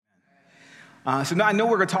So now I know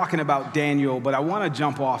we're talking about Daniel, but I want to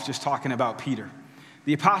jump off just talking about Peter,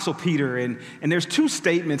 the Apostle Peter. And there's two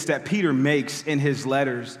statements that Peter makes in his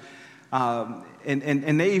letters,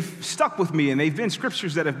 and they've stuck with me, and they've been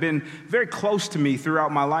scriptures that have been very close to me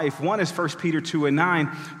throughout my life. One is 1 Peter 2:9,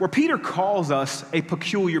 where Peter calls us a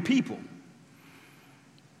peculiar people.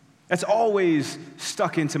 That's always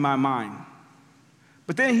stuck into my mind.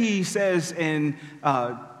 But then he says in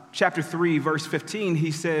chapter 3, verse 15,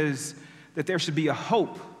 he says that there should be a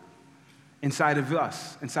hope inside of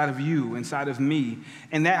us, inside of you, inside of me.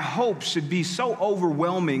 And that hope should be so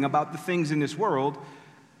overwhelming about the things in this world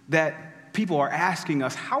that people are asking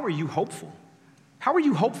us, how are you hopeful? How are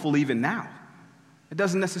you hopeful even now? It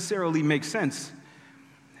doesn't necessarily make sense.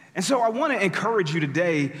 And so I want to encourage you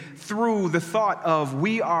today through the thought of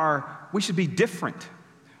we should be different.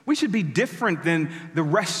 We should be different than the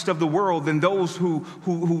rest of the world, than those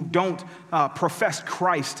who don't profess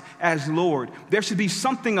Christ as Lord. There should be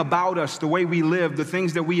something about us, the way we live, the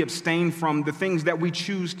things that we abstain from, the things that we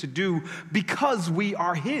choose to do, because we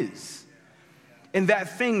are His. And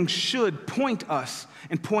that thing should point us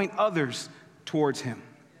and point others towards Him.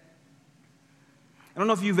 I don't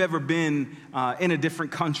know if you've ever been in a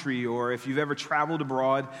different country or if you've ever traveled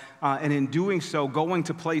abroad, and in doing so, going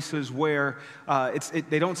to places where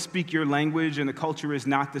they don't speak your language and the culture is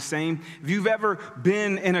not the same. If you've ever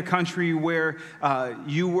been in a country where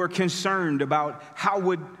you were concerned about how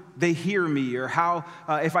would they hear me, or how,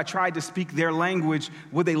 if I tried to speak their language,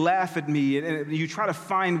 would they laugh at me? And you try to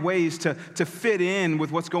find ways to fit in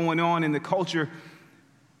with what's going on in the culture.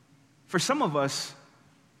 For some of us,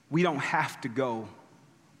 we don't have to go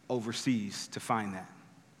overseas to find that.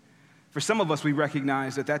 For some of us, we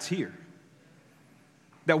recognize that that's here.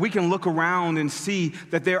 That we can look around and see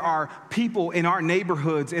that there are people in our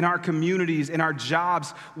neighborhoods, in our communities, in our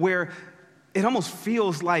jobs, where it almost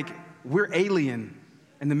feels like we're alien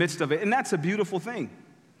in the midst of it. And that's a beautiful thing.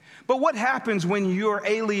 But what happens when you're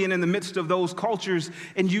alien in the midst of those cultures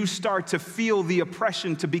and you start to feel the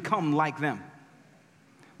oppression to become like them?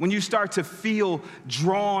 When you start to feel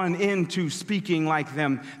drawn into speaking like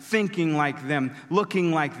them, thinking like them,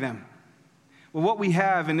 looking like them. Well, what we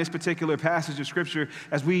have in this particular passage of Scripture,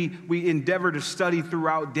 as we endeavor to study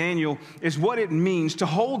throughout Daniel, is what it means to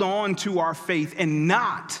hold on to our faith and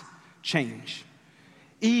not change,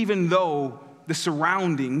 even though the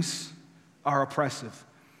surroundings are oppressive,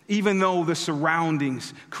 even though the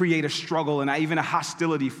surroundings create a struggle and even a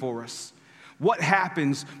hostility for us. What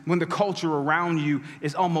happens when the culture around you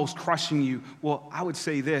is almost crushing you? Well, I would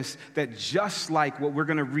say this, that just like what we're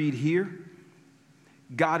going to read here,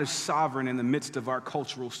 God is sovereign in the midst of our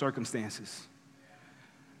cultural circumstances.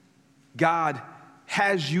 God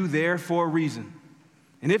has you there for a reason.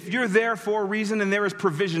 And if you're there for a reason, then there is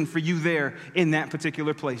provision for you there in that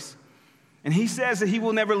particular place. And He says that He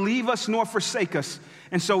will never leave us nor forsake us.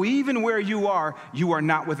 And so even where you are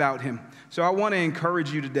not without Him. So I want to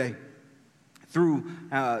encourage you today through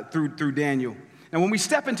Daniel. And when we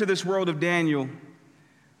step into this world of Daniel,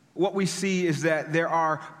 what we see is that there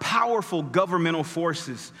are powerful governmental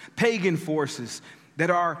forces, pagan forces, that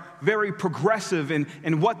are very progressive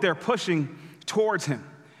in what they're pushing towards him.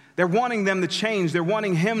 They're wanting them to change. They're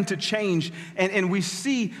wanting him to change. And we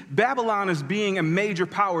see Babylon as being a major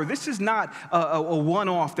power. This is not a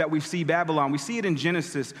one-off that we see Babylon. We see it in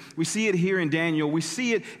Genesis. We see it here in Daniel. We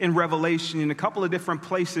see it in Revelation in a couple of different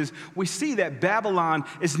places. We see that Babylon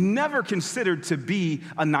is never considered to be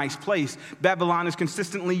a nice place. Babylon is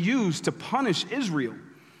consistently used to punish Israel,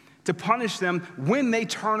 to punish them when they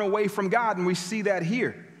turn away from God. And we see that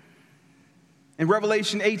here. In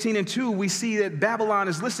Revelation 18:2, we see that Babylon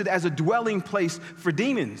is listed as a dwelling place for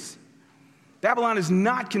demons. Babylon is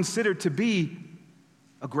not considered to be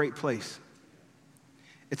a great place.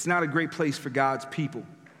 It's not a great place for God's people.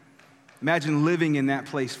 Imagine living in that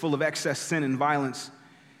place full of excess sin and violence.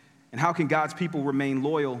 And how can God's people remain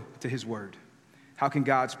loyal to His word? How can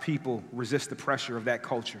God's people resist the pressure of that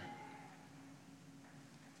culture?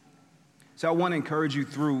 So I want to encourage you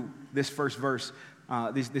through this first verse.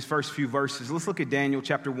 These first few verses. Let's look at Daniel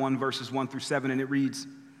chapter 1, verses 1 through 7, and it reads,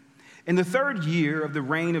 "In the 3rd year of the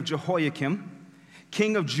reign of Jehoiakim,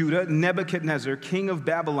 king of Judah, Nebuchadnezzar, king of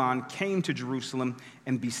Babylon, came to Jerusalem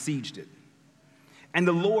and besieged it. And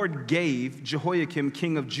the Lord gave Jehoiakim,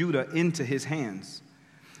 king of Judah, into his hands,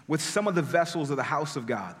 with some of the vessels of the house of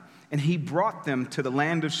God. And he brought them to the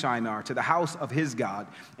land of Shinar, to the house of his God,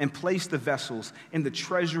 and placed the vessels in the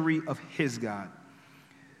treasury of his God.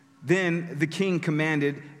 Then the king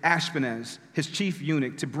commanded Ashpenaz, his chief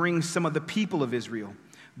eunuch, to bring some of the people of Israel,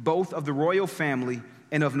 both of the royal family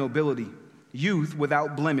and of nobility, youth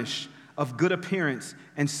without blemish, of good appearance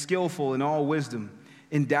and skillful in all wisdom,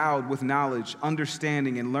 endowed with knowledge,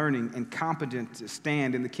 understanding, and learning, and competent to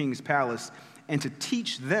stand in the king's palace and to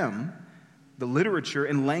teach them the literature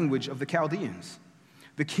and language of the Chaldeans.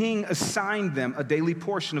 The king assigned them a daily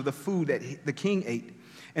portion of the food that the king ate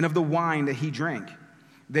and of the wine that he drank.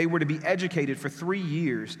 They were to be educated for 3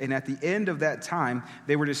 years, and at the end of that time,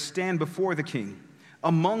 they were to stand before the king.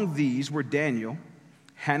 Among these were Daniel,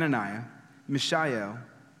 Hananiah, Mishael,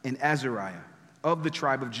 and Azariah of the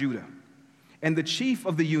tribe of Judah. And the chief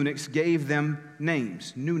of the eunuchs gave them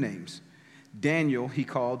names, new names. Daniel he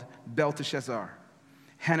called Belteshazzar.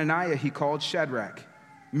 Hananiah he called Shadrach.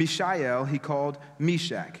 Mishael he called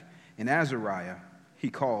Meshach. And Azariah he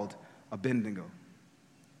called Abednego.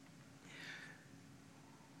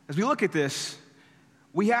 As we look at this,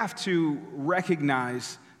 we have to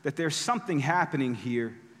recognize that there's something happening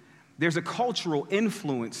here. There's a cultural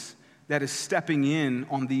influence that is stepping in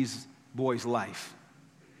on these boys' life.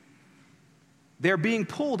 They're being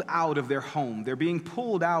pulled out of their home. They're being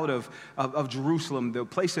pulled out of Jerusalem, the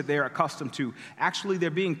place that they're accustomed to. Actually, they're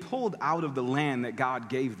being pulled out of the land that God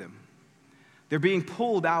gave them. They're being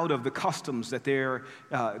pulled out of the customs that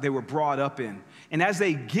they were brought up in. And as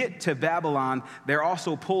they get to Babylon, they're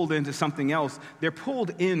also pulled into something else. They're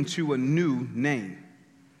pulled into a new name.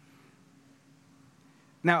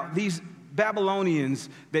 Now, these Babylonians,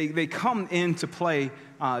 they come into play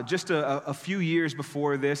just a few years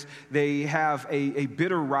before this. They have a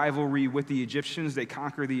bitter rivalry with the Egyptians. They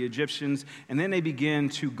conquer the Egyptians, and then they begin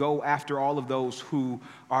to go after all of those who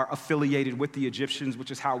are affiliated with the Egyptians,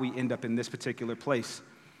 which is how we end up in this particular place.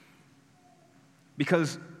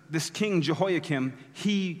 Because this king Jehoiakim,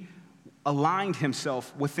 he aligned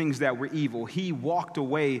himself with things that were evil. He walked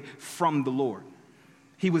away from the Lord.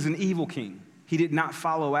 He was an evil king. He did not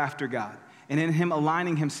follow after God. And in him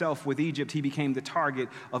aligning himself with Egypt, he became the target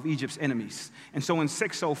of Egypt's enemies. And so in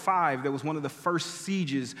 605, there was one of the first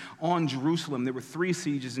sieges on Jerusalem. There were 3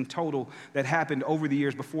 sieges in total that happened over the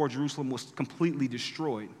years before Jerusalem was completely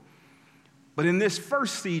destroyed. But in this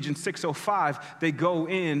first siege in 605, they go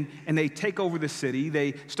in and they take over the city.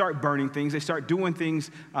 They start burning things. They start doing things.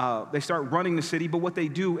 They start running the city. But what they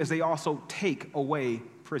do is they also take away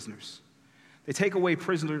prisoners. They take away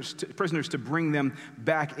prisoners to bring them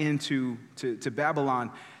back into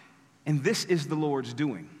Babylon. And this is the Lord's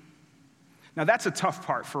doing. Now, that's a tough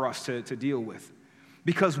part for us to deal with.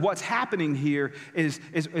 Because what's happening here is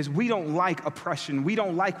we don't like oppression. We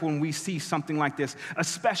don't like when we see something like this,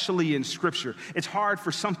 especially in Scripture. It's hard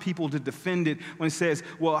for some people to defend it when it says,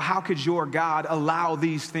 well, how could your God allow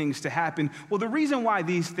these things to happen? Well, the reason why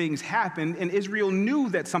these things happened, and Israel knew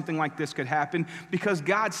that something like this could happen, because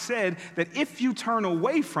God said that if you turn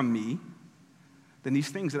away from me, then these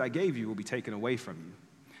things that I gave you will be taken away from you.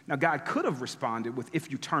 Now, God could have responded with, if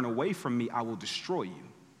you turn away from me, I will destroy you.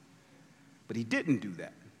 But he didn't do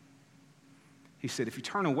that. He said, if you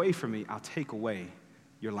turn away from me, I'll take away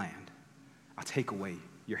your land. I'll take away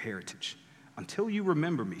your heritage until you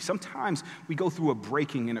remember me. Sometimes we go through a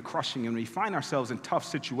breaking and a crushing, and we find ourselves in tough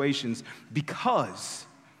situations because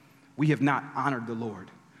we have not honored the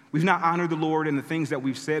Lord. We've not honored the Lord in the things that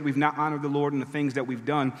we've said. We've not honored the Lord in the things that we've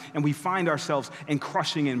done. And we find ourselves in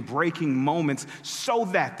crushing and breaking moments so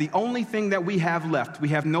that the only thing that we have left, we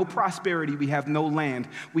have no prosperity, we have no land,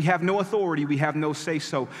 we have no authority, we have no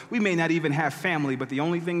say-so. We may not even have family, but the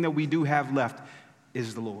only thing that we do have left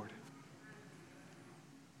is the Lord.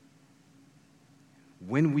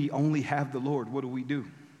 When we only have the Lord, what do?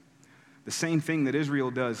 The same thing that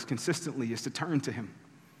Israel does consistently is to turn to him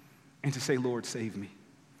and to say, Lord, save me.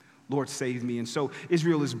 Lord, save me. And so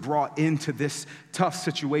Israel is brought into this tough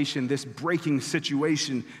situation, this breaking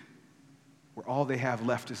situation, where all they have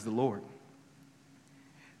left is the Lord.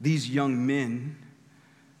 These young men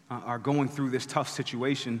are going through this tough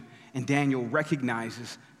situation, and Daniel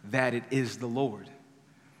recognizes that it is the Lord.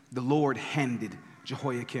 The Lord handed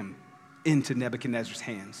Jehoiakim into Nebuchadnezzar's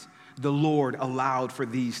hands. The Lord allowed for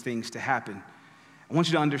these things to happen. I want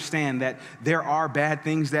you to understand that there are bad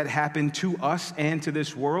things that happen to us and to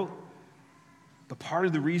this world, but part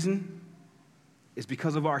of the reason is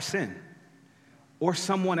because of our sin or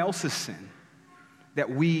someone else's sin that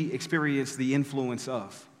we experience the influence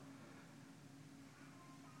of.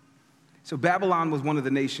 So Babylon was one of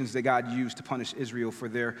the nations that God used to punish Israel for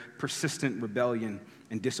their persistent rebellion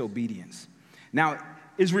and disobedience. Now,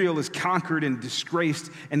 Israel is conquered and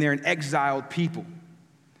disgraced, and they're an exiled people.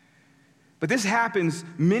 But this happens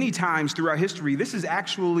many times throughout history. This is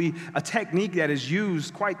actually a technique that is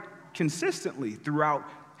used quite consistently throughout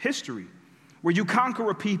history, where you conquer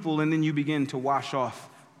a people and then you begin to wash off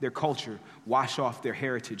their culture, wash off their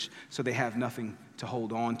heritage, so they have nothing to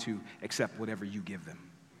hold on to except whatever you give them.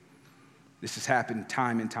 This has happened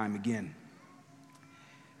time and time again.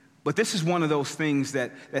 But this is one of those things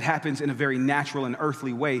that happens in a very natural and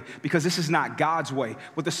earthly way, because this is not God's way.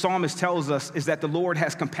 What the psalmist tells us is that the Lord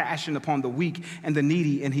has compassion upon the weak and the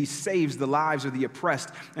needy, and he saves the lives of the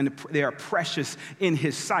oppressed, and they are precious in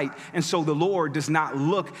his sight. And so the Lord does not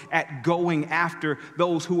look at going after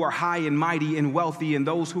those who are high and mighty and wealthy and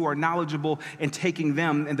those who are knowledgeable and taking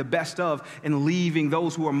them and the best of and leaving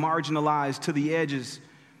those who are marginalized to the edges.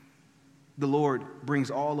 The Lord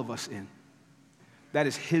brings all of us in. That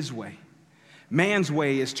is his way. Man's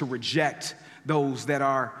way is to reject those that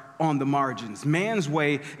are on the margins. Man's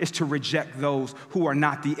way is to reject those who are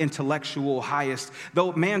not the intellectual highest.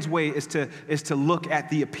 Though man's way is to look at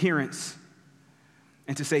the appearance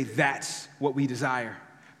and to say, that's what we desire.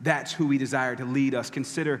 That's who we desire to lead us.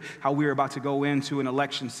 Consider how we're about to go into an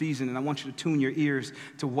election season, and I want you to tune your ears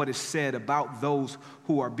to what is said about those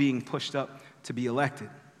who are being pushed up to be elected.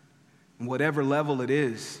 And whatever level it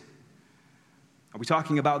is. Are we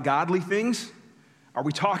talking about godly things? Are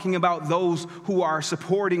we talking about those who are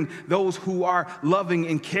supporting, those who are loving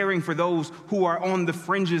and caring for those who are on the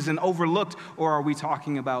fringes and overlooked? Or are we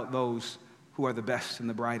talking about those who are the best and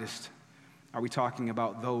the brightest? Are we talking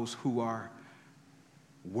about those who are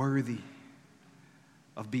worthy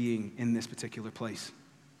of being in this particular place?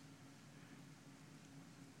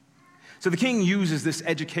 So the king uses this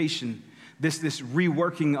education, this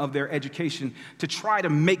reworking of their education to try to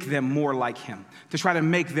make them more like him, to try to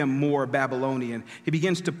make them more Babylonian. He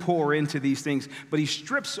begins to pour into these things, but he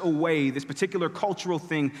strips away this particular cultural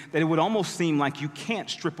thing that it would almost seem like you can't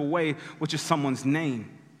strip away, which is someone's name.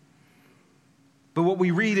 But what we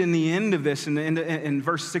read in the end of this, in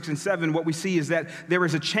verse 6 and 7, what we see is that there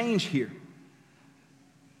is a change here.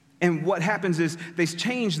 And what happens is they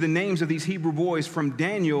change the names of these Hebrew boys from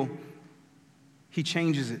Daniel. He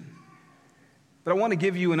changes it. But I want to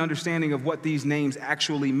give you an understanding of what these names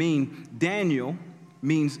actually mean. Daniel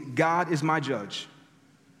means God is my judge.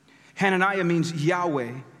 Hananiah means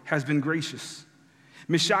Yahweh has been gracious.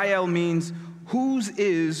 Mishael means whose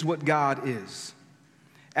is what God is.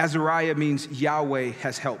 Azariah means Yahweh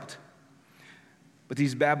has helped. But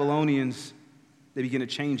these Babylonians, they begin to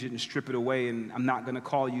change it and strip it away. And I'm not going to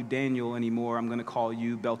call you Daniel anymore. I'm going to call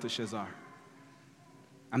you Belteshazzar.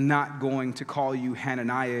 I'm not going to call you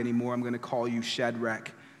Hananiah anymore. I'm going to call you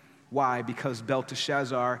Shadrach. Why? Because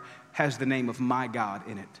Belteshazzar has the name of my God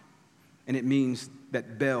in it. And it means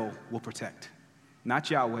that Bel will protect. Not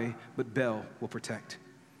Yahweh, but Bel will protect.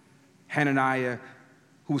 Hananiah,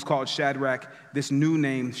 who was called Shadrach, this new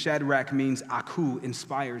name, Shadrach, means Aku,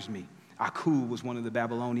 inspires me. Aku was one of the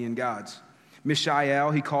Babylonian gods.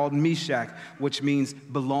 Mishael, he called Meshach, which means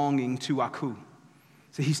belonging to Aku.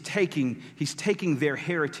 So he's taking their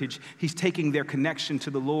heritage, he's taking their connection to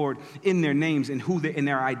the Lord in their names and in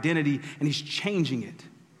their identity, and he's changing it.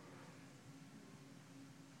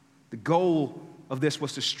 The goal of this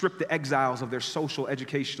was to strip the exiles of their social,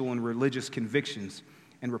 educational, and religious convictions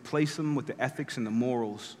and replace them with the ethics and the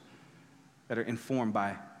morals that are informed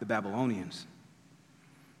by the Babylonians.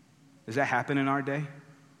 Does that happen in our day?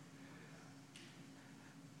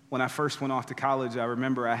 When I first went off to college, I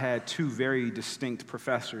remember I had two very distinct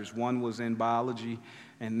professors. One was in biology,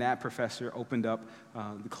 and that professor opened up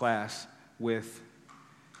the class with,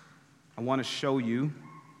 I want to show you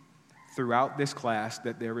throughout this class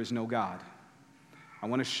that there is no God. I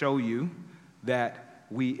want to show you that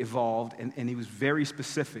we evolved, and he was very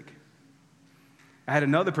specific. I had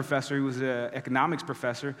another professor who was an economics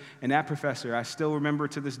professor, and that professor, I still remember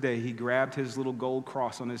to this day, he grabbed his little gold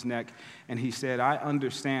cross on his neck, and he said, I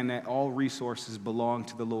understand that all resources belong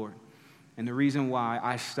to the Lord. And the reason why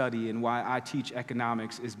I study and why I teach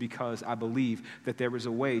economics is because I believe that there is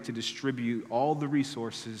a way to distribute all the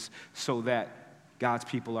resources so that God's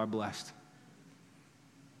people are blessed.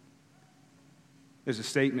 There's a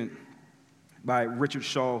statement by Richard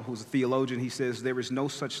Shaw, who's a theologian. He says, there is no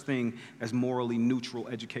such thing as morally neutral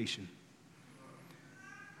education.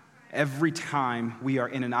 Every time we are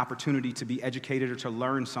in an opportunity to be educated or to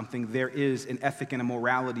learn something, there is an ethic and a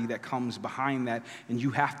morality that comes behind that, and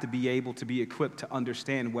you have to be able to be equipped to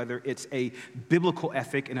understand whether it's a biblical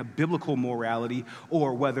ethic and a biblical morality,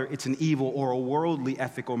 or whether it's an evil or a worldly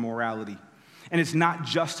ethic or morality. And it's not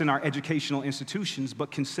just in our educational institutions, but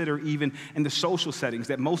consider even in the social settings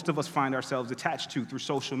that most of us find ourselves attached to through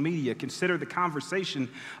social media. Consider the conversation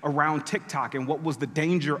around TikTok and what was the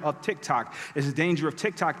danger of TikTok. Is the danger of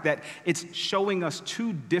TikTok that it's showing us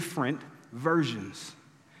two different versions.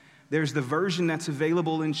 There's the version that's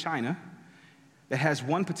available in China that has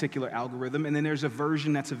one particular algorithm, and then there's a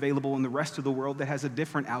version that's available in the rest of the world that has a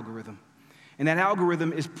different algorithm. And that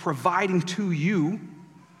algorithm is providing to you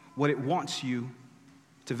what it wants you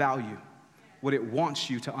to value, what it wants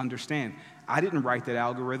you to understand. I didn't write that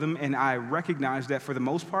algorithm, and I recognize that for the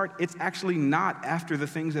most part, it's actually not after the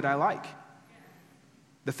things that I like,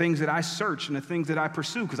 the things that I search and the things that I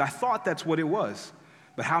pursue, because I thought that's what it was.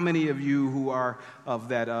 But how many of you who are of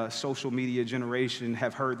that social media generation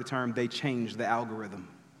have heard the term, they changed the algorithm?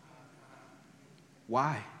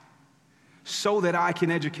 Why? So that I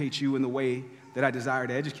can educate you in the way that I desire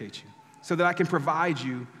to educate you, so that I can provide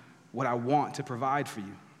you what I want to provide for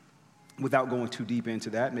you. Without going too deep into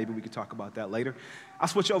that, maybe we could talk about that later. I'll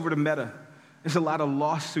switch over to Meta. There's a lot of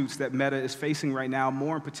lawsuits that Meta is facing right now,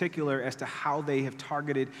 more in particular as to how they have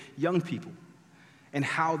targeted young people and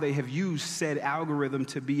how they have used said algorithm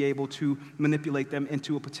to be able to manipulate them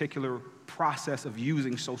into a particular process of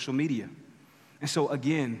using social media. And so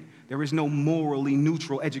again, there is no morally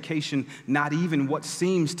neutral education, not even what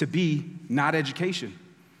seems to be not education.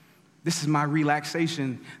 This is my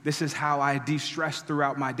relaxation. This is how I de-stress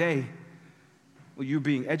throughout my day. Well, you're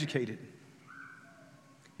being educated.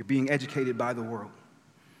 You're being educated by the world.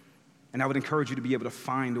 And I would encourage you to be able to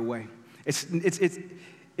find a way.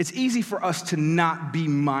 It's easy for us to not be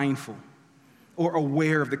mindful or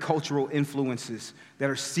aware of the cultural influences that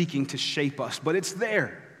are seeking to shape us, but it's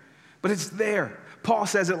there. But it's there. Paul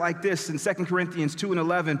says it like this in 2 Corinthians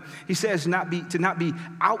 2:11. He says to not be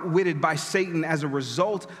outwitted by Satan as a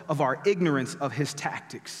result of our ignorance of his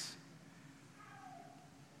tactics.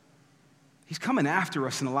 He's coming after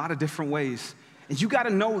us in a lot of different ways. And you got to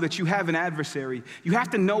know that you have an adversary. You have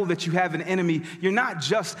to know that you have an enemy. You're not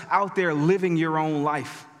just out there living your own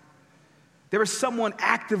life. There is someone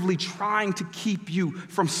actively trying to keep you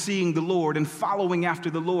from seeing the Lord and following after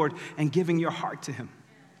the Lord and giving your heart to him.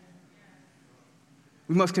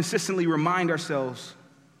 We must consistently remind ourselves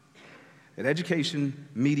that education,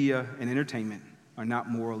 media, and entertainment are not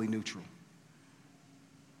morally neutral.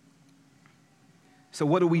 So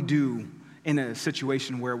what do we do in a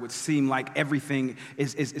situation where it would seem like everything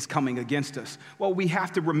is coming against us? Well, we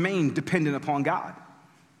have to remain dependent upon God.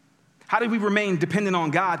 How do we remain dependent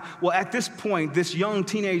on God? Well, at this point, this young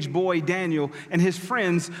teenage boy, Daniel, and his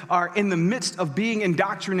friends are in the midst of being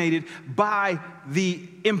indoctrinated by the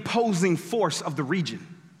imposing force of the region.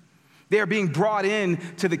 They are being brought in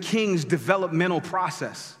to the king's developmental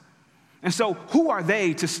process. And so who are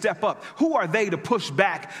they to step up? Who are they to push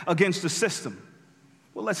back against the system?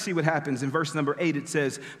 Well, let's see what happens. In verse number 8, it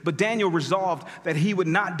says, "But Daniel resolved that he would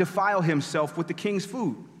not defile himself with the king's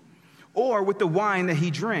food or with the wine that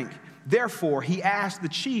he drank. Therefore, he asked the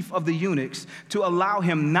chief of the eunuchs to allow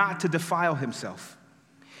him not to defile himself.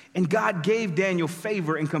 And God gave Daniel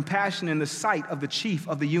favor and compassion in the sight of the chief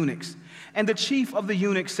of the eunuchs. And the chief of the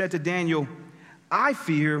eunuchs said to Daniel, 'I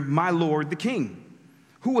fear my lord the king,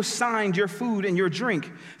 who assigned your food and your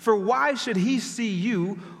drink. For why should he see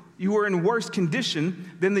you are in worse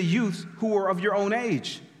condition than the youths who are of your own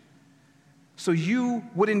age? So you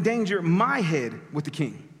would endanger my head with the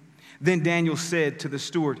king.' Then Daniel said to the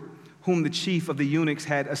steward, whom the chief of the eunuchs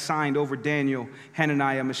had assigned over Daniel,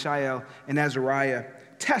 Hananiah, Mishael, and Azariah,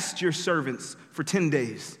 'Test your servants for 10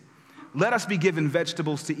 days. Let us be given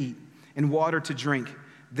vegetables to eat and water to drink.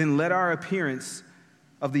 Then let the appearance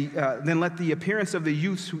of the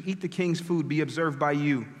youths who eat the king's food be observed by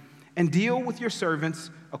you, and deal with your servants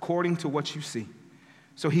according to what you see.'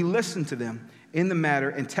 So he listened to them in the matter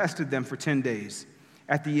and tested them for 10 days.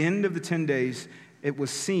 At the end of the 10 days, it was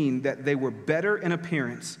seen that they were better in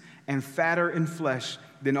appearance and fatter in flesh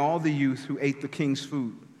than all the youth who ate the king's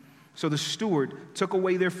food. So the steward took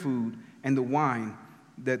away their food and the wine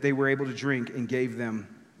that they were able to drink and gave them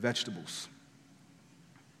vegetables."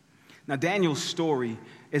 Now, Daniel's story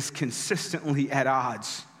is consistently at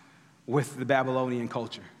odds with the Babylonian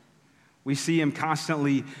culture. We see him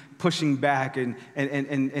constantly pushing back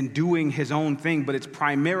and doing his own thing, but it's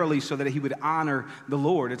primarily so that he would honor the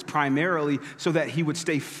Lord. It's primarily so that he would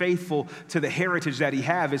stay faithful to the heritage that he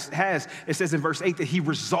has. It says in verse 8 that he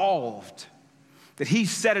resolved, that he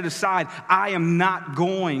set it aside. I am not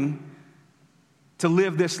going to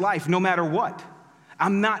live this life no matter what.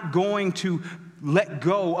 I'm not going to let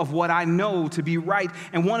go of what I know to be right.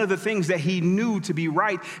 And one of the things that he knew to be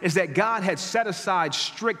right is that God had set aside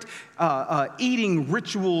strict eating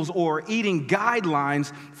rituals or eating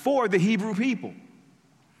guidelines for the Hebrew people.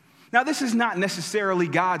 Now, this is not necessarily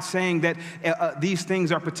God saying that these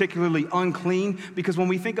things are particularly unclean, because when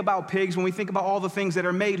we think about pigs, when we think about all the things that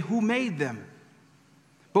are made, who made them?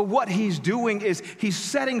 But what he's doing is he's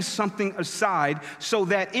setting something aside so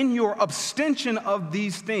that in your abstention of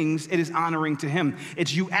these things, it is honoring to him.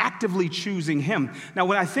 It's you actively choosing him. Now,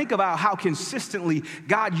 when I think about how consistently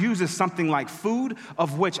God uses something like food,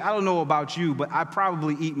 of which I don't know about you, but I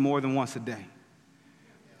probably eat more than once a day.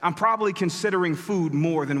 I'm probably considering food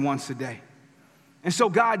more than once a day. And so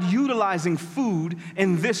God utilizing food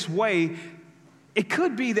in this way, it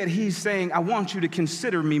could be that he's saying, I want you to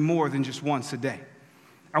consider me more than just once a day.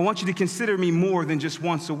 I want you to consider me more than just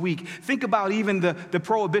once a week. Think about even the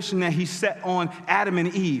prohibition that he set on Adam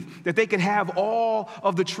and Eve, that they could have all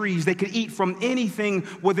of the trees. They could eat from anything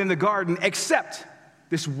within the garden except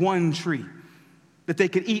this one tree that they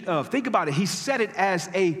could eat of. Think about it. He set it as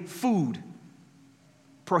a food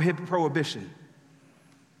prohibition.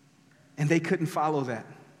 And they couldn't follow that.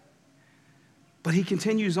 But he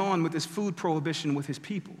continues on with this food prohibition with his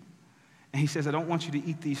people. And he says, I don't want you to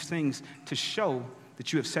eat these things to show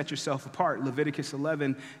that you have set yourself apart. Leviticus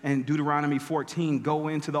 11 and Deuteronomy 14 go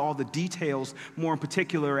into all the details, more in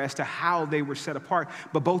particular as to how they were set apart.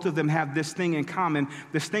 But both of them have this thing in common.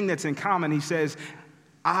 This thing that's in common, he says,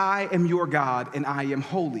 I am your God and I am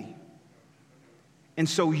holy. And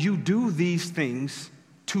so you do these things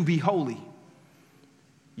to be holy.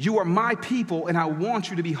 You are my people and I want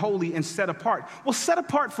you to be holy and set apart. Well, set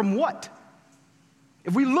apart from what?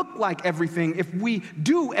 If we look like everything, if we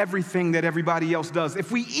do everything that everybody else does, if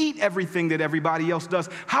we eat everything that everybody else does,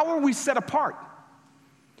 how are we set apart?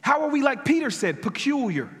 How are we, like Peter said,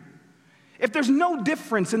 peculiar? If there's no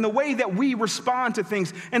difference in the way that we respond to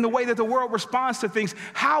things and the way that the world responds to things,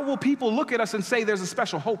 how will people look at us and say there's a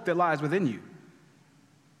special hope that lies within you?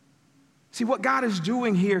 See, what God is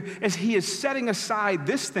doing here is he is setting aside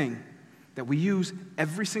this thing that we use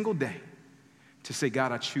every single day to say,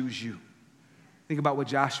 God, I choose you. Think about what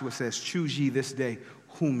Joshua says, choose ye this day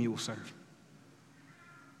whom you will serve.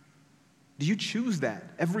 Do you choose that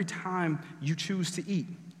every time you choose to eat?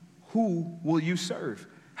 Who will you serve?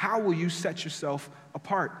 How will you set yourself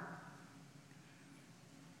apart?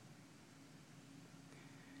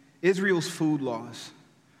 Israel's food laws,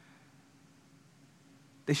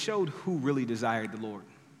 they showed who really desired the Lord,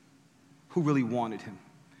 who really wanted him.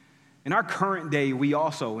 In our current day, we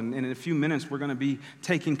also, and in a few minutes, we're going to be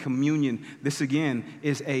taking communion. This, again,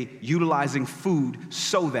 is a utilizing food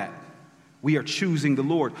so that we are choosing the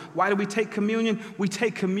Lord. Why do we take communion? We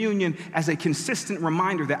take communion as a consistent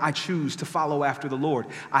reminder that I choose to follow after the Lord.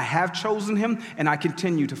 I have chosen him, and I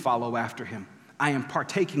continue to follow after him. I am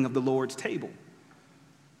partaking of the Lord's table.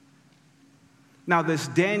 Now, this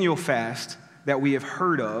Daniel fast that we have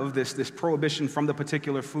heard of, this prohibition from the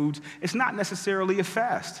particular foods, it's not necessarily a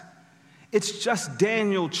fast. It's just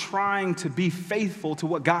Daniel trying to be faithful to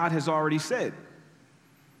what God has already said.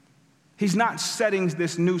 He's not setting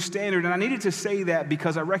this new standard, and I needed to say that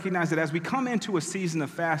because I recognize that as we come into a season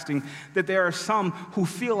of fasting, that there are some who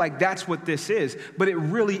feel like that's what this is, but it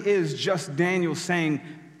really is just Daniel saying,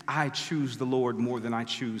 I choose the Lord more than I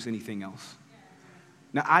choose anything else.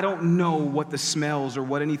 Now, I don't know what the smells or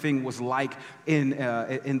what anything was like in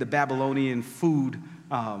the Babylonian food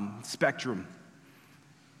spectrum,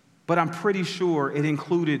 but I'm pretty sure it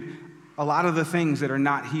included a lot of the things that are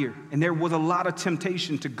not here. And there was a lot of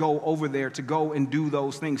temptation to go over there, to go and do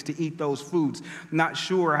those things, to eat those foods. Not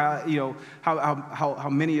sure how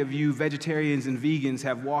many of you vegetarians and vegans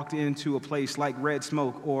have walked into a place like Red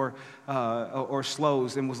Smoke or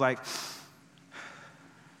Slows and was like,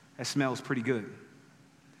 that smells pretty good.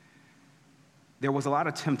 There was a lot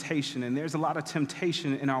of temptation, and there's a lot of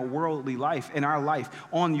temptation in our worldly life, in our life,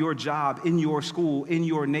 on your job, in your school, in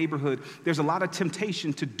your neighborhood. There's a lot of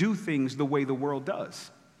temptation to do things the way the world does.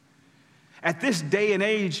 At this day and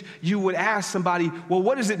age, you would ask somebody, well,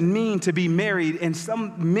 what does it mean to be married? And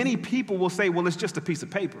many people will say, well, it's just a piece of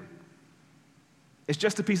paper. It's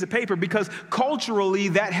just a piece of paper because culturally,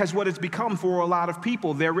 that has what it's become for a lot of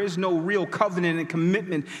people. There is no real covenant and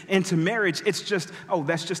commitment into marriage. It's just, oh,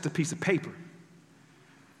 that's just a piece of paper.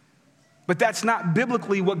 But that's not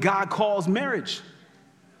biblically what God calls marriage.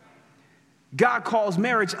 God calls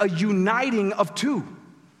marriage a uniting of two,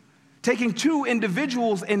 taking two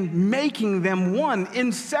individuals and making them one,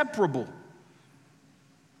 inseparable.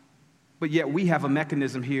 But yet we have a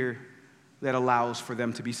mechanism here that allows for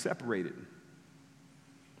them to be separated,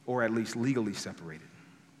 or at least legally separated.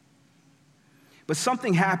 But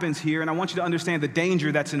something happens here, and I want you to understand the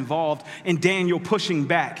danger that's involved in Daniel pushing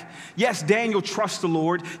back. Yes, Daniel trusts the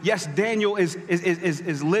Lord. Yes, Daniel is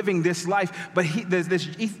living this life. But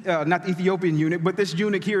not the Ethiopian eunuch, but this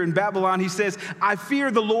eunuch here in Babylon, he says, I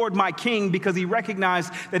fear the Lord my king, because he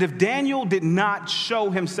recognized that if Daniel did not show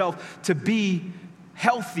himself to be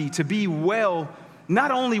healthy, to be well,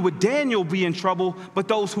 not only would Daniel be in trouble, but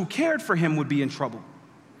those who cared for him would be in trouble.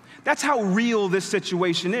 That's how real this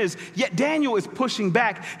situation is. Yet Daniel is pushing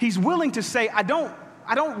back. He's willing to say, I don't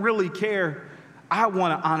really care. I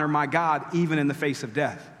want to honor my God even in the face of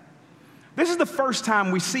death. This is the first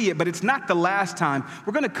time we see it, but it's not the last time.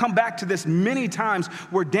 We're going to come back to this many times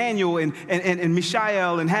where Daniel and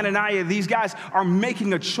Mishael and Hananiah, these guys are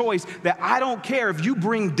making a choice that I don't care if you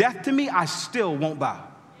bring death to me, I still won't bow.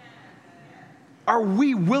 Are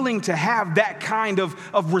we willing to have that kind of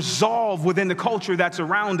resolve within the culture that's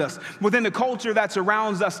around us? Within the culture that's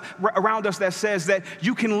around us that says that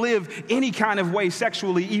you can live any kind of way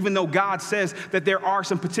sexually, even though God says that there are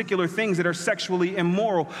some particular things that are sexually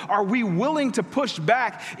immoral. Are we willing to push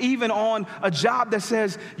back even on a job that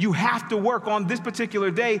says you have to work on this particular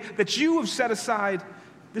day that you have set aside?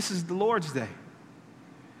 This is the Lord's day.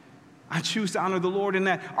 I choose to honor the Lord in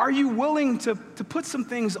that. Are you willing to put some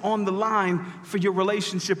things on the line for your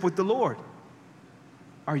relationship with the Lord?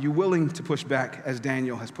 Are you willing to push back as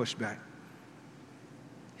Daniel has pushed back?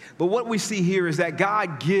 But what we see here is that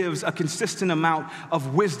God gives a consistent amount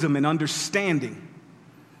of wisdom and understanding.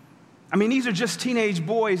 I mean, these are just teenage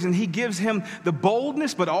boys, and he gives him the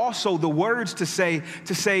boldness, but also the words to say,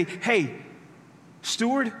 hey,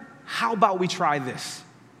 steward, how about we try this?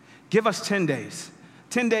 Give us 10 days.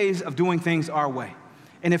 10 days of doing things our way.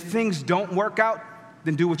 And if things don't work out,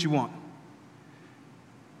 then do what you want.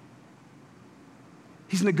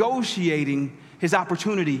 He's negotiating his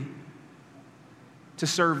opportunity to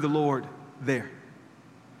serve the Lord there.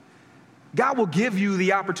 God will give you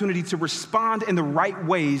the opportunity to respond in the right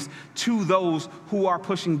ways to those who are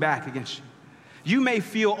pushing back against you. You may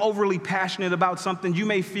feel overly passionate about something. You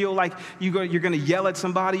may feel like you're going to yell at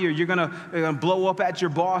somebody, or you're going to blow up at your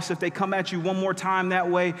boss if they come at you one more time that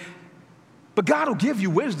way. But God will give you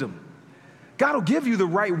wisdom. God will give you the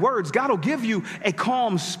right words. God will give you a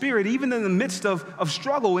calm spirit, even in the midst of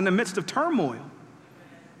struggle, in the midst of turmoil.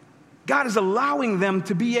 God is allowing them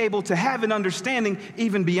to be able to have an understanding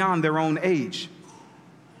even beyond their own age.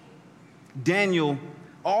 Daniel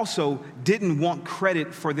also didn't want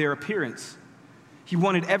credit for their appearance. He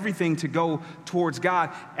wanted everything to go towards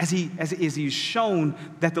God as he's shown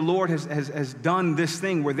that the Lord has done this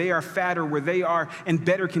thing where they are fatter, where they are in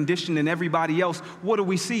better condition than everybody else. What do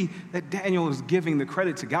we see? That Daniel is giving the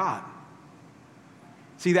credit to God.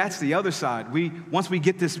 See, that's the other side. Once we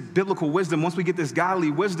get this biblical wisdom, once we get this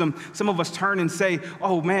godly wisdom, some of us turn and say,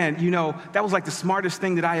 oh man, that was like the smartest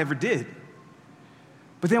thing that I ever did.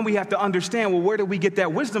 But then we have to understand, well, where did we get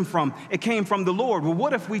that wisdom from? It came from the Lord. Well,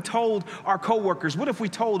 what if we told our coworkers? What if we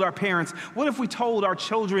told our parents? What if we told our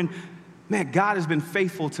children, man, God has been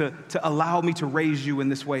faithful to allow me to raise you in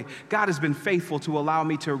this way. God has been faithful to allow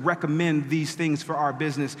me to recommend these things for our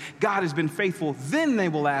business. God has been faithful. Then they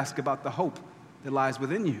will ask about the hope that lies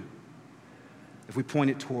within you if we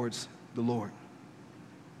point it towards the Lord.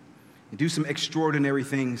 And do some extraordinary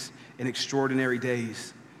things in extraordinary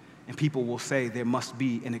days. And people will say there must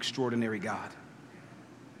be an extraordinary God.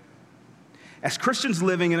 As Christians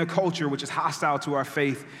living in a culture which is hostile to our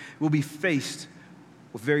faith, we'll be faced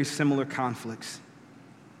with very similar conflicts.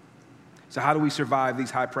 So how do we survive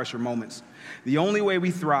these high-pressure moments? The only way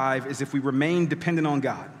we thrive is if we remain dependent on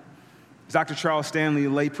God. Dr. Charles Stanley, a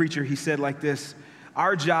lay preacher, he said like this: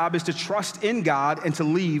 our job is to trust in God and to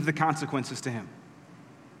leave the consequences to him.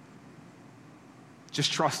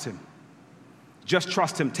 Just trust him. Just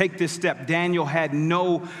trust him. Take this step. Daniel had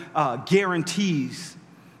no guarantees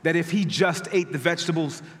that if he just ate the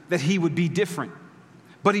vegetables, that he would be different.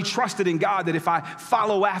 But he trusted in God that if I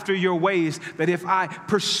follow after your ways, that if I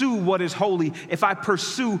pursue what is holy, if I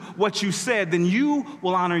pursue what you said, then you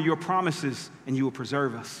will honor your promises and you will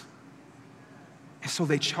preserve us. And so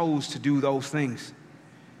they chose to do those things.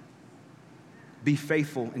 Be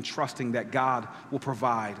faithful in trusting that God will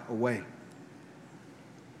provide a way.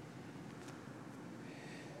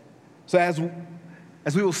 So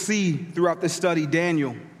as we will see throughout this study,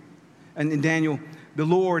 Daniel, the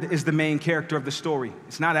Lord is the main character of the story.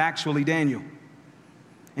 It's not actually Daniel.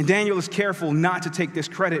 And Daniel is careful not to take this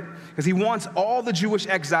credit because he wants all the Jewish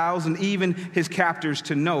exiles and even his captors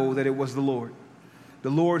to know that it was the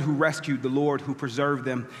Lord who rescued, the Lord who preserved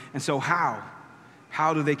them. And so how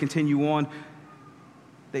do they continue on?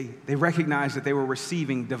 They recognize that they were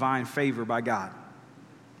receiving divine favor by God.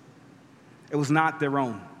 It was not their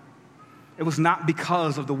own. It was not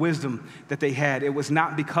because of the wisdom that they had. It was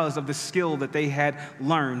not because of the skill that they had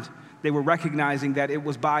learned. They were recognizing that it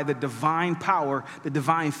was by the divine power, the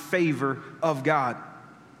divine favor of God.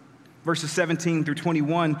 Verses 17 through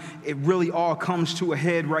 21, it really all comes to a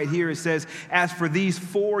head right here. It says, as for these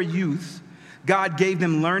 4 youths, God gave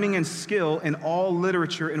them learning and skill in all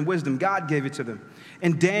literature and wisdom. God gave it to them.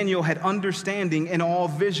 And Daniel had understanding in all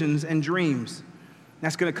visions and dreams.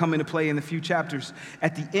 That's going to come into play in a few chapters.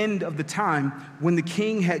 At the end of the time, when the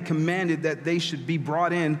king had commanded that they should be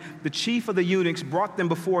brought in, the chief of the eunuchs brought them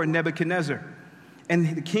before Nebuchadnezzar.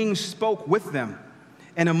 And the king spoke with them.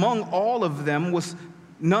 And among all of them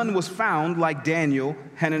none was found like Daniel,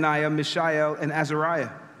 Hananiah, Mishael, and Azariah.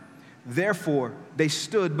 Therefore, they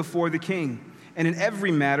stood before the king. And in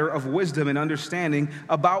every matter of wisdom and understanding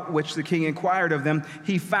about which the king inquired of them,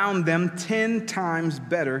 he found them 10 times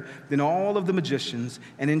better than all of the magicians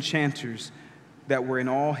and enchanters that were in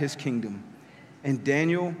all his kingdom. And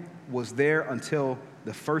Daniel was there until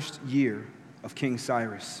the first year of King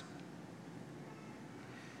Cyrus.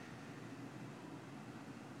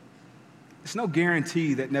 It's no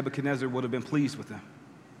guarantee that Nebuchadnezzar would have been pleased with them.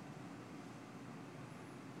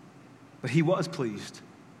 But he was pleased.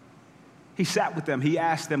 He sat with them. He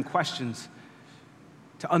asked them questions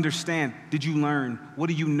to understand. Did you learn? What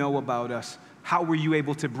do you know about us? How were you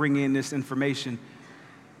able to bring in this information?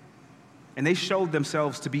 And they showed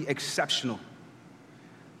themselves to be exceptional.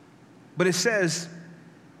 But it says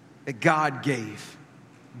that God gave.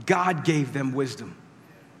 God gave them wisdom.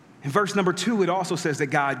 In verse number 2, it also says that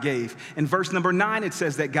God gave. In verse number 9, it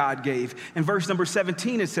says that God gave. In verse number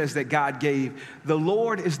 17, it says that God gave. The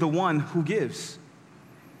Lord is the one who gives.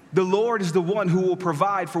 The Lord is the one who will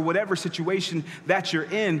provide for whatever situation that you're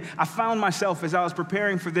in. I found myself, as I was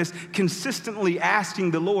preparing for this, consistently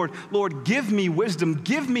asking the Lord, Lord, give me wisdom,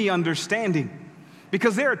 give me understanding.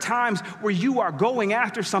 Because there are times where you are going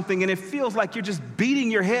after something and it feels like you're just beating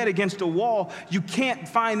your head against a wall. You can't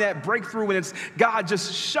find that breakthrough, and it's, God,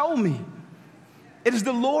 just show me. It is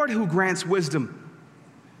the Lord who grants wisdom.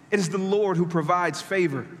 It is the Lord who provides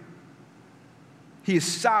favor. He is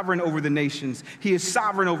sovereign over the nations. He is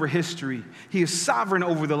sovereign over history. He is sovereign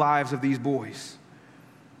over the lives of these boys.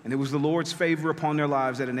 And it was the Lord's favor upon their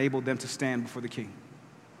lives that enabled them to stand before the king.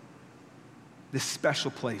 This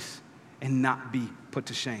special place, and not be put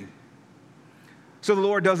to shame. So the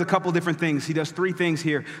Lord does a couple different things. He does 3 things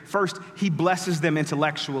here. First, he blesses them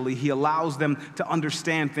intellectually. He allows them to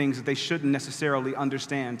understand things that they shouldn't necessarily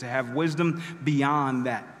understand, to have wisdom beyond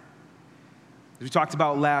that. As we talked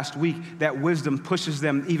about last week, that wisdom pushes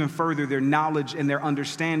them even further, their knowledge and their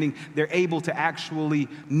understanding. They're able to actually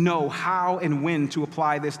know how and when to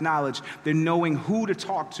apply this knowledge. They're knowing who to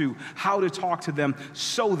talk to, how to talk to them,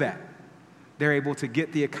 so that they're able to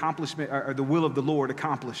get the accomplishment or the will of the Lord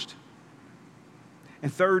accomplished.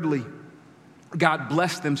 And thirdly, God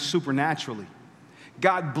blessed them supernaturally.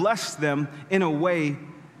 God blessed them in a way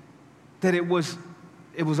that it was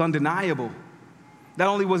undeniable. Not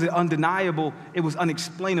only was it undeniable, it was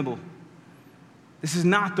unexplainable. This is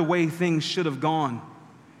not the way things should have gone.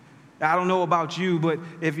 I don't know about you, but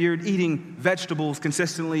if you're eating vegetables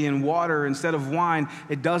consistently in water instead of wine,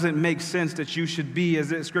 it doesn't make sense that you should be, as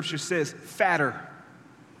the scripture says, fatter.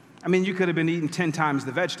 I mean, you could have been eating 10 times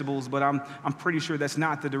the vegetables, but I'm pretty sure that's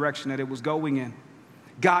not the direction that it was going in.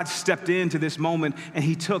 God stepped into this moment, and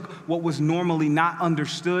he took what was normally not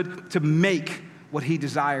understood to make what he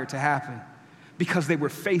desired to happen. Because they were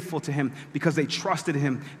faithful to him, because they trusted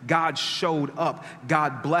him, God showed up.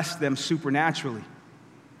 God blessed them supernaturally.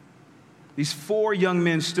 These 4 young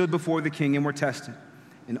men stood before the king and were tested,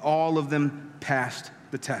 and all of them passed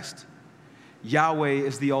the test. Yahweh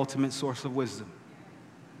is the ultimate source of wisdom.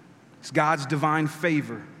 It's God's divine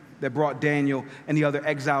favor that brought Daniel and the other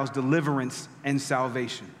exiles deliverance and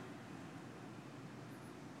salvation.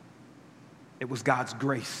 It was God's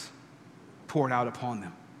grace poured out upon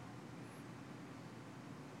them.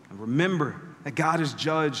 And remember that God is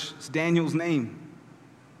judge. It's Daniel's name.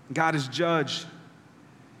 God is judge.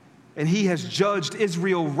 And he has judged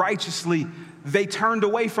Israel righteously. They turned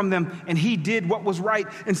away from them, and he did what was right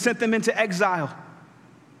and sent them into exile.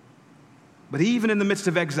 But even in the midst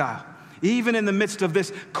of exile, even in the midst of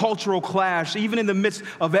this cultural clash, even in the midst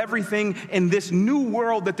of everything in this new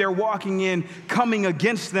world that they're walking in coming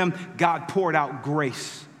against them, God poured out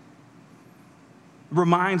grace.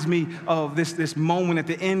 Reminds me of this moment at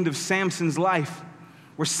the end of Samson's life,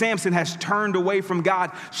 where Samson has turned away from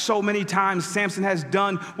God so many times. Samson has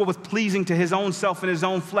done what was pleasing to his own self and his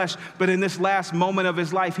own flesh, but in this last moment of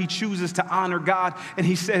his life, he chooses to honor God, and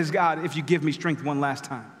he says, God, if you give me strength one last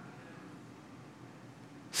time.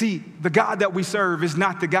 See, the God that we serve is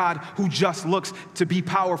not the God who just looks to be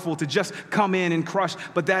powerful, to just come in and crush,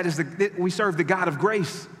 but we serve the God of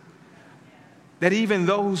grace. That even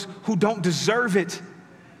those who don't deserve it,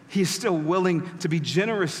 he is still willing to be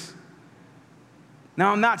generous.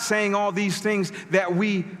 Now, I'm not saying all these things that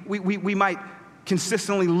we might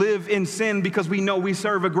consistently live in sin because we know we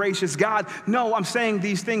serve a gracious God. No, I'm saying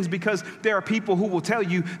these things because there are people who will tell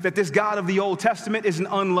you that this God of the Old Testament is an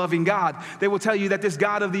unloving God. They will tell you that this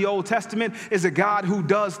God of the Old Testament is a God who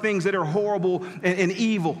does things that are horrible and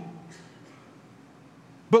evil.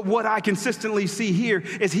 But what I consistently see here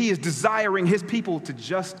is he is desiring his people to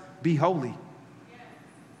just be holy.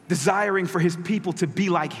 Desiring for his people to be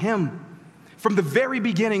like him. From the very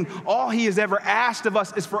beginning, all he has ever asked of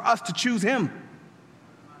us is for us to choose him.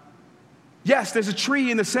 Yes, there's a tree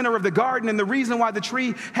in the center of the garden, and the reason why the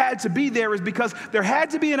tree had to be there is because there had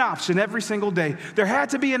to be an option every single day. There had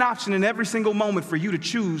to be an option in every single moment for you to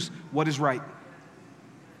choose what is right.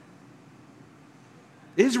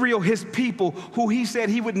 Israel, his people, who he said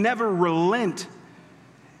he would never relent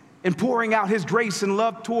in pouring out his grace and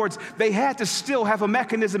love towards, they had to still have a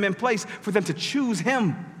mechanism in place for them to choose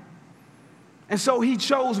him. And so he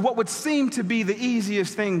chose what would seem to be the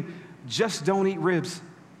easiest thing: just don't eat ribs.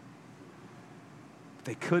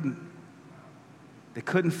 They couldn't. They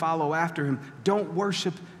couldn't follow after him. Don't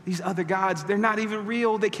worship these other gods. They're not even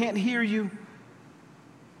real. They can't hear you.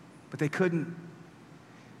 But they couldn't.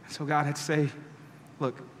 And so God had to say,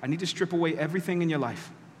 look, I need to strip away everything in your life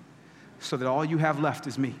so that all you have left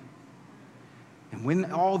is me. And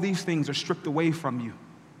when all these things are stripped away from you,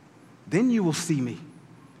 then you will see me.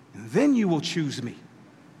 And then you will choose me.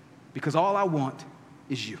 Because all I want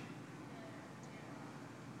is you.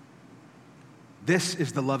 This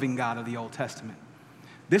is the loving God of the Old Testament.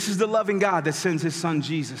 This is the loving God that sends his son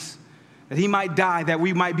Jesus, that he might die, that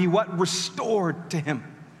we might be what? Restored to him.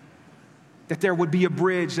 That there would be a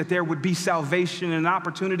bridge, that there would be salvation and an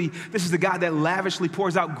opportunity. This is the God that lavishly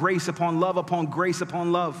pours out grace upon grace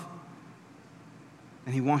upon love.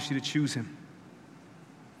 And he wants you to choose him.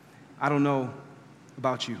 I don't know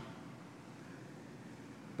about you,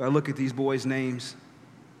 but I look at these boys' names.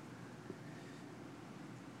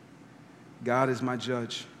 God is my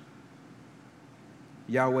judge.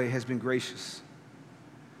 Yahweh has been gracious.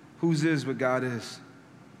 Whose is what God is?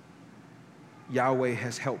 Yahweh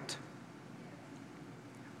has helped.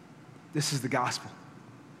 This is the gospel.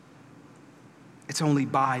 It's only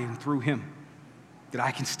by and through him that I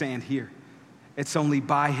can stand here. It's only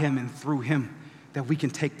by him and through him that we can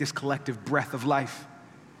take this collective breath of life.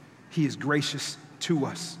 He is gracious to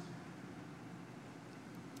us.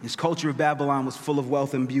 This culture of Babylon was full of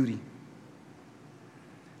wealth and beauty.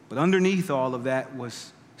 But underneath all of that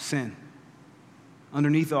was sin.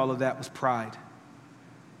 Underneath all of that was pride.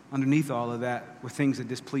 Underneath all of that were things that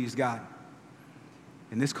displeased God.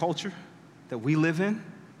 In this culture that we live in,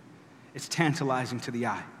 it's tantalizing to the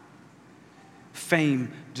eye.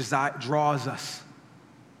 Fame draws us.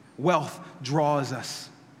 Wealth draws us.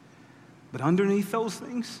 But underneath those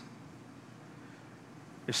things,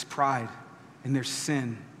 there's pride and there's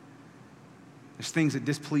sin. There's things that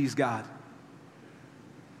displease God.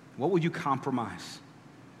 What will you compromise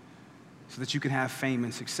so that you can have fame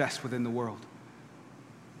and success within the world?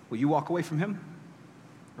 Will you walk away from him?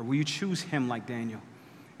 Or will you choose him like Daniel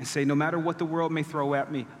and say, no matter what the world may throw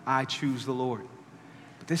at me, I choose the Lord?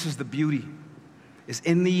 But this is the beauty, is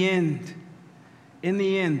in the end,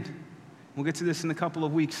 we'll get to this in a couple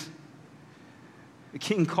of weeks, the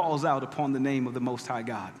king calls out upon the name of the Most High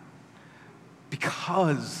God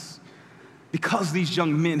because these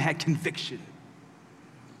young men had conviction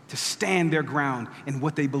to stand their ground in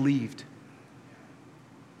what they believed.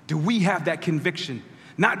 Do we have that conviction,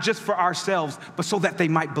 not just for ourselves, but so that they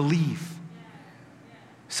might believe,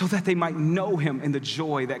 so that they might know him and the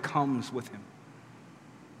joy that comes with him?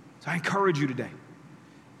 So I encourage you today,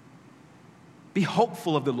 be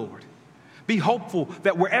hopeful of the Lord. Be hopeful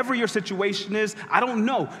that wherever your situation is, I don't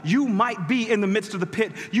know, you might be in the midst of the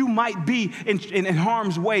pit. You might be in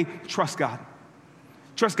harm's way. Trust God.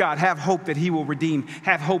 Trust God. Have hope that he will redeem.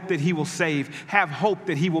 Have hope that he will save. Have hope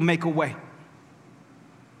that he will make a way.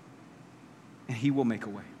 And he will make a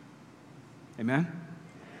way. Amen?